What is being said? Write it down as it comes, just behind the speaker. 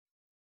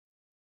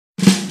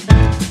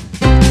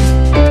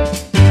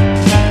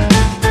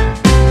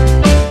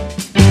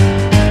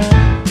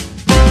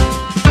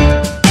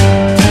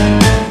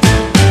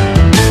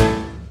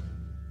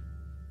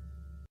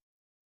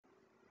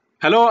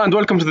Hello and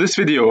welcome to this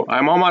video.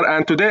 I'm Omar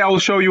and today I will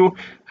show you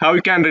how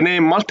you can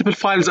rename multiple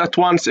files at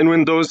once in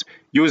Windows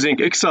using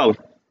Excel.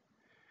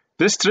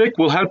 This trick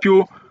will help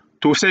you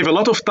to save a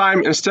lot of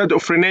time instead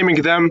of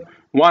renaming them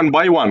one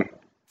by one.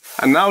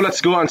 And now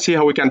let's go and see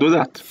how we can do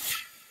that.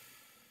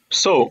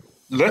 So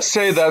let's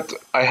say that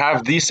I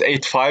have these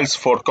 8 files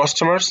for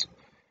customers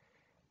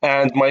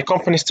and my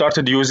company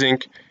started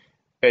using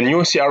a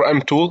new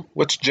CRM tool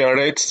which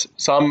generates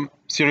some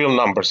serial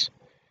numbers.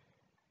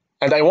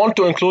 And I want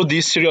to include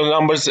these serial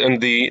numbers in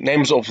the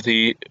names of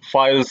the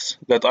files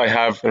that I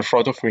have in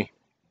front of me.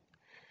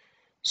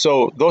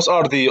 So those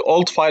are the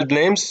old file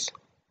names.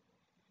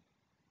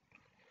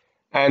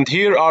 And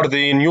here are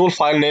the new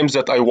file names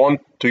that I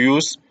want to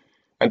use.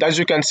 And as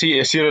you can see,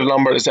 a serial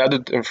number is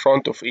added in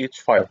front of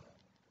each file.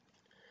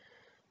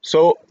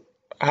 So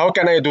how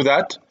can I do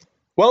that?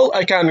 Well,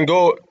 I can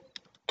go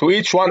to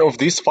each one of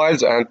these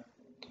files and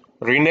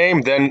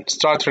rename, then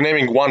start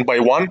renaming one by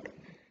one.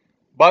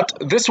 But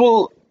this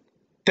will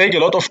take a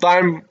lot of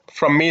time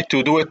from me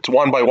to do it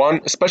one by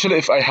one, especially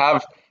if I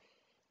have,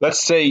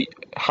 let's say,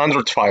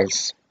 100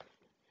 files.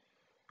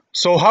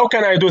 So how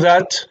can I do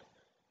that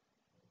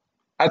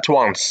at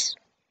once?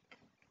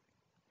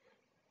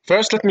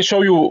 First, let me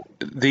show you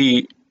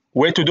the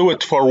way to do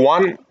it for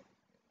one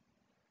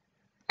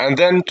and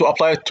then to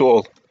apply it to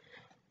all.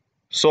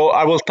 So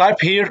I will type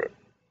here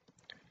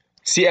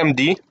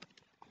CMD,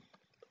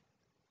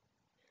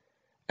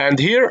 and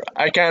here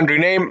I can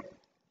rename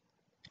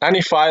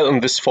any file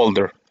in this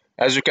folder.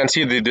 As you can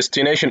see, the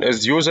destination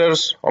is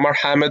users, Omar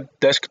Hamid,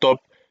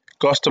 desktop,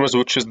 customers,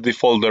 which is the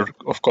folder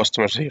of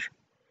customers here.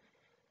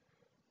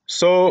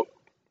 So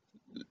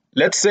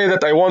let's say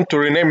that I want to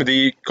rename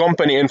the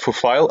company info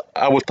file.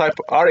 I will type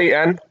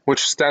REN,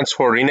 which stands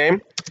for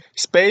rename,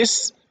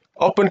 space,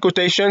 open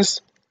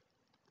quotations,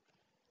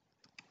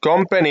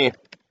 company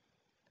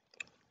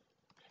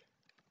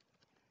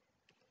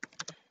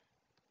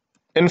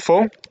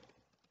info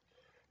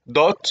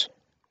dot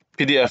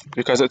PDF,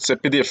 because it's a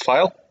PDF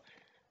file.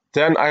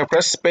 Then I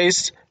press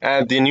space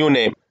and the new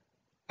name.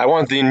 I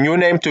want the new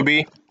name to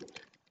be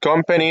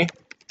company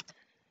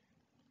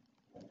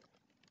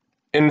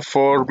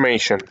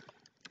information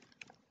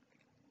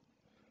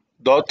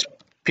dot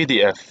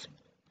PDF.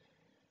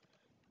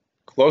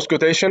 Close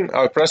quotation.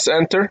 I'll press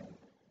enter,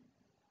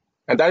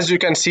 and as you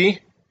can see,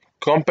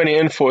 company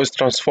info is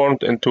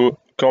transformed into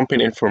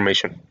company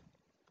information.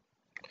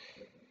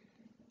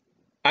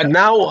 And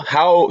now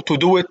how to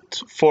do it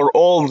for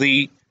all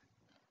the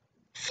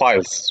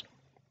files.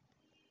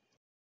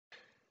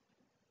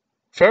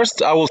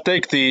 First, I will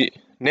take the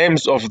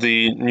names of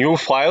the new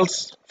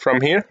files from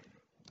here.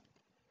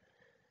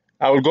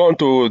 I will go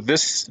into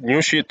this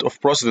new sheet of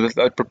process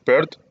that I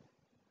prepared,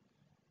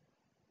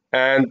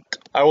 and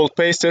I will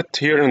paste it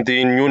here in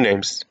the new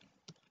names.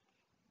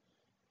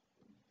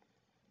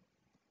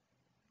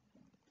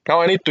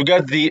 Now I need to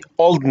get the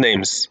old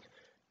names.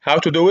 How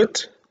to do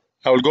it?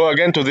 I will go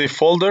again to the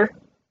folder,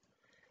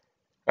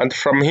 and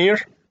from here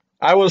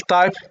I will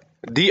type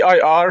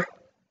dir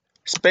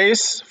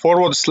space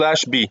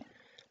 /b.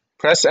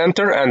 Press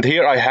enter, and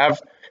here I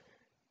have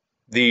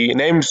the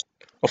names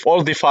of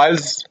all the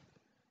files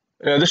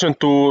in addition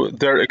to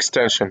their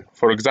extension.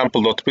 For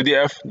example,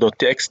 .pdf,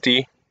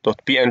 .txt,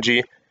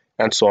 .png,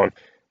 and so on.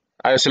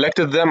 I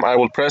selected them. I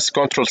will press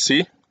Ctrl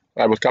C.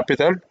 I will copy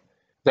them.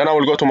 Then I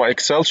will go to my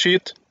Excel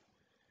sheet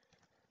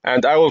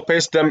and I will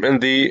paste them in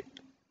the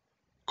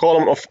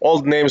column of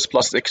old names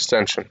plus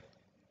extension.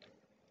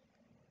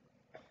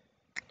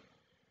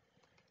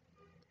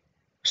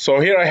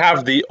 So here I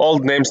have the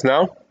old names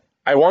now.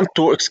 I want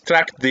to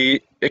extract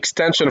the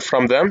extension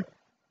from them.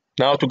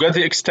 Now to get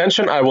the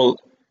extension, I will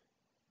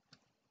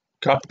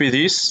copy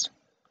these.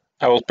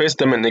 I will paste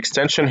them in the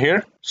extension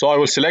here. So I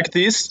will select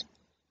these.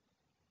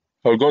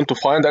 I will go into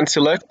find and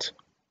select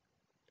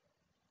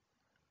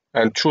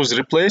and choose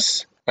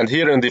replace. And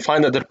here in the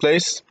find other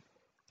place,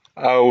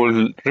 I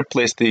will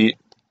replace the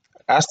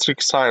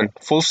asterisk sign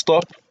full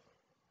stop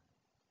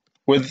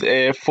with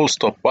a full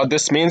stop. What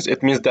this means,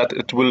 it means that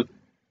it will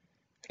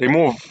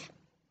remove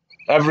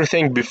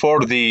everything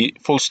before the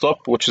full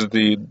stop, which is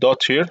the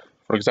dot here.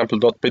 For example,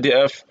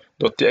 .pdf,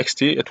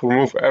 .txt, it will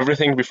remove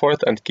everything before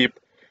it and keep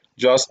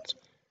just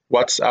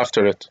what's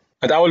after it.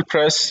 And I will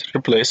press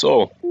replace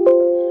all.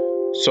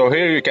 So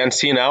here you can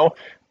see now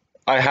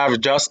I have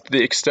just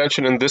the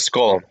extension in this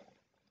column.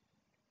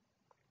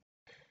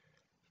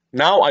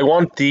 Now I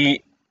want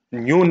the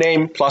new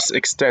name plus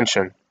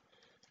extension.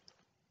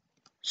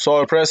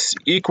 So I press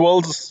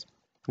equals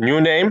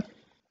new name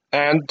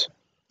and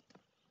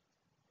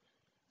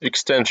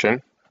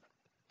extension,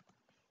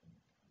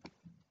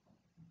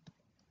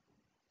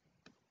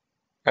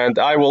 and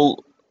I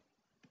will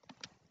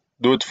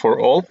do it for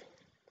all.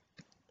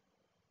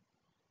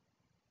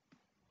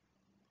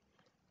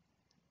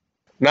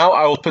 Now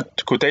I will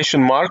put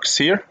quotation marks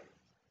here,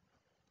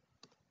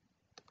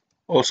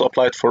 also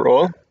applied for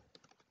all,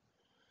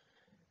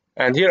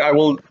 and here I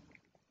will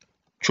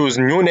choose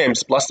new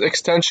names plus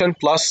extension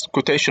plus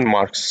quotation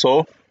marks.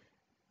 So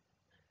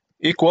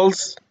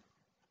equals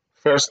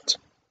first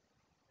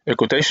a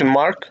quotation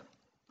mark,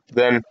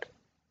 then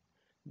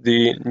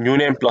the new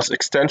name plus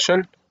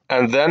extension,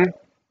 and then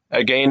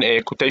again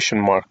a quotation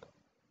mark.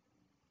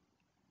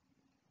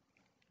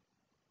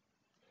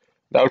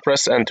 Now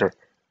press enter.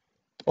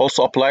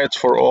 Also apply it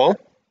for all.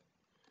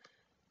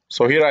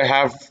 So here I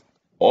have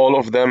all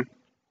of them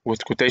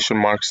with quotation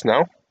marks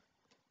now.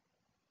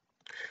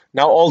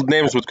 Now all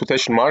names with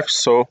quotation marks,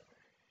 so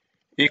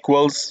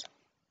equals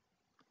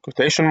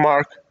quotation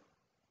mark,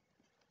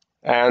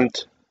 and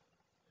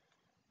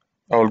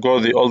I will go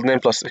the old name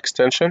plus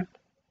extension.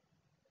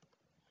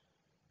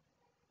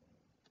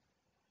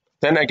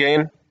 Then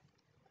again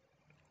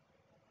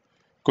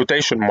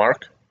quotation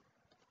mark.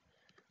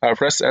 I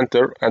press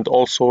enter and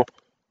also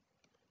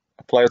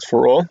apply it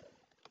for all.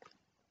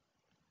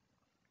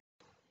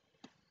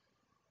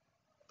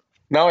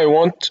 Now I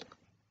want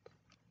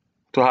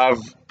to have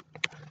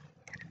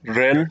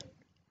ren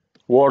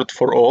word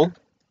for all,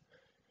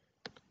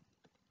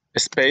 a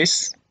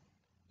space,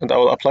 and I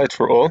will apply it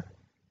for all.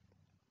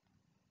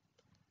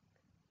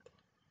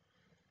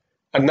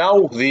 And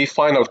now the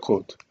final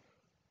code.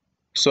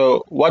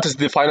 So what is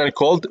the final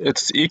code?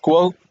 It's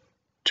equal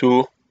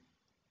to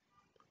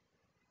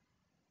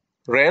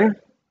ren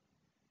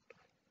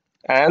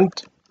and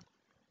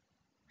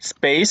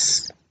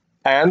space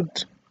and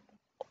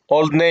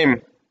old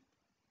name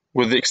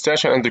with the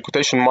extension and the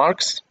quotation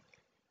marks,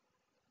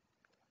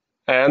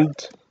 and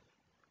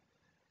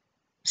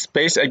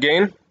space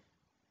again,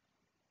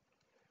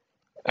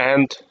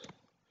 and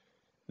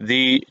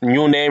the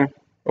new name,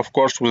 of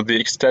course, with the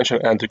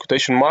extension and the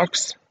quotation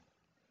marks,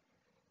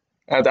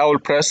 and I will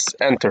press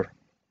enter.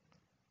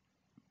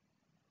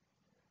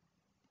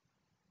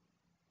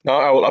 Now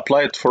I will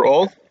apply it for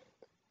all.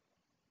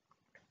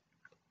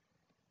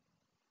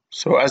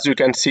 So as you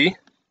can see,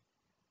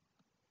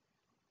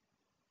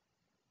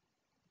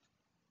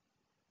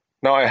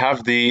 now I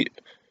have the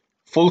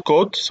full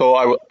code. So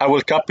I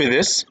will copy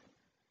this,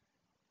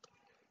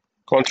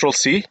 Ctrl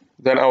C,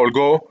 then I will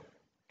go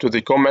to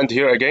the comment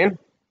here again.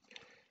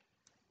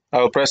 I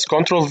will press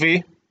Ctrl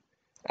V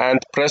and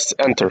press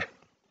enter.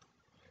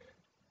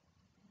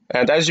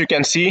 And as you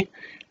can see,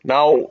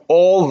 now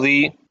all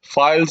the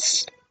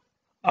files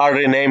are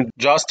renamed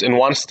just in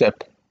one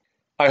step.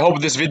 I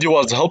hope this video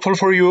was helpful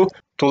for you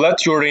to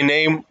let you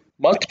rename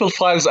multiple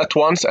files at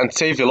once and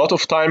save a lot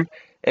of time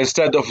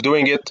instead of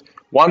doing it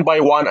one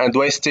by one and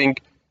wasting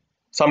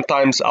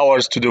sometimes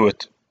hours to do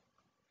it.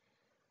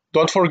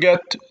 Don't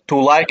forget to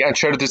like and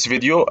share this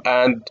video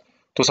and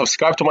to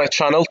subscribe to my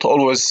channel to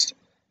always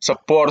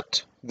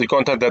support the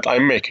content that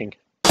I'm making.